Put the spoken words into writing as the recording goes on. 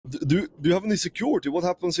Do you have any security? What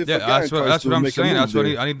happens if a gang that's tries to what I'm make saying. a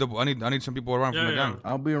move I need some people around from the gang.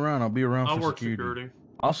 I'll be around. I'll for work security.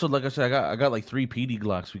 Also, like I said, I got like 3 PD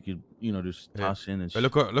Glocks we could, you know, just toss in and But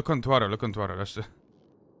look on Twitter. Look on Twitter. That's the...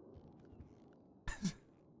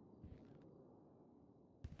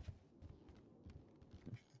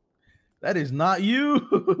 That is not you.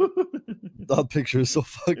 That picture is so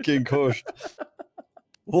fucking cursed.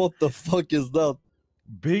 What the fuck is that?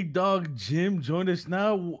 Big Dog Jim joined us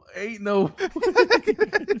now. Ain't no.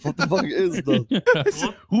 What the fuck is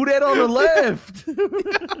that? Who that on the left?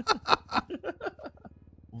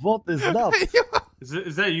 What is that?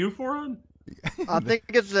 Is that you, Foran? I think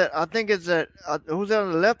it's that. Who's that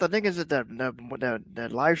on the left? I think it's that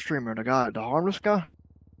live streamer, the guy, the harmless guy.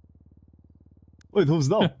 Wait, who's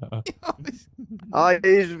that?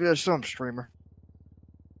 He's some streamer.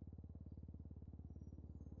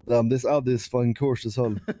 Damn, this ad is fucking cursed as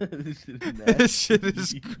hell. This shit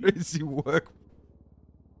is crazy work.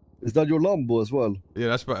 Is that your Lambo as well? Yeah,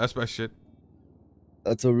 that's my shit.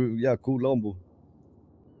 That's a cool Lambo.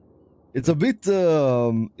 It's a bit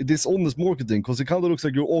dishonest marketing because it kind of looks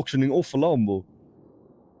like you're auctioning off a Lambo.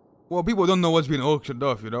 Well, people don't know what's being auctioned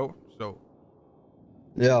off, you know. So.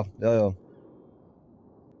 Yeah.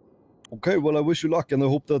 Okay, well, I wish you luck, and I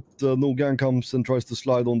hope that no gang comes and tries to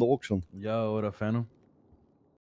slide on the auction. Yo, what up, Phantom?